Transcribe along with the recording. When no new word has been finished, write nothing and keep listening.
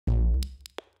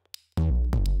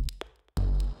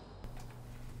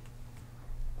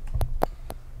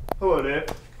Hello, Dave.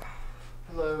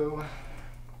 Hello.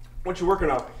 What you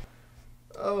working on?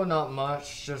 Oh, not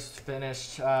much. Just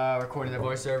finished recording the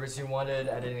voiceovers you wanted,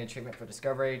 editing the treatment for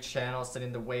Discovery Channel,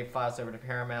 sending the WAV files over to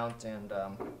Paramount, and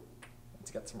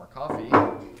let's get some more coffee.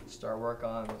 Start work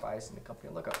on revising the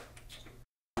company lookup.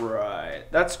 Right.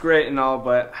 That's great and all,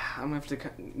 but I'm gonna have to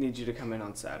need you to come in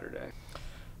on Saturday.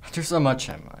 There's so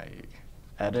much. I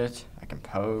edit, I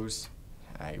compose,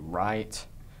 I write.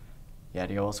 Yeah,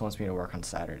 he also wants me to work on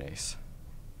Saturdays.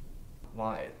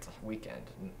 Why? It's a weekend.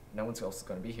 No one else is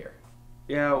going to be here.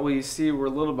 Yeah, well, you see, we're a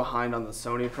little behind on the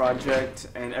Sony project,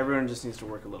 and everyone just needs to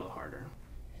work a little harder.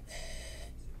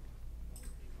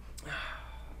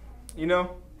 You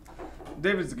know,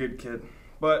 David's a good kid,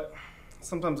 but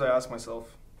sometimes I ask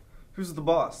myself, who's the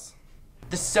boss?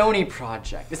 The Sony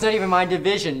project. It's not even my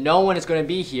division. No one is going to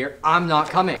be here. I'm not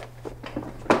coming.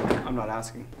 I'm not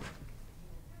asking.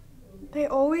 They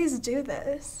always do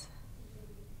this.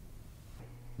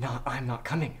 No, I'm not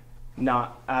coming.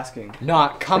 Not asking.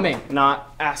 Not coming.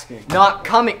 Not asking. Not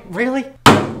coming. Really?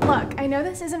 Look, I know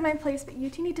this isn't my place, but you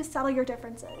two need to settle your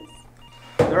differences.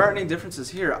 There aren't any differences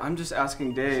here. I'm just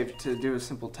asking Dave to do a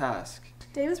simple task.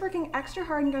 Dave is working extra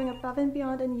hard and going above and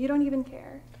beyond, and you don't even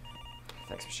care.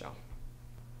 Thanks, Michelle.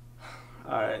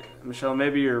 Alright, Michelle,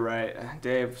 maybe you're right.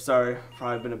 Dave, sorry,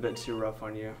 probably been a bit too rough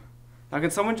on you. Now, can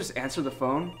someone just answer the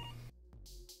phone?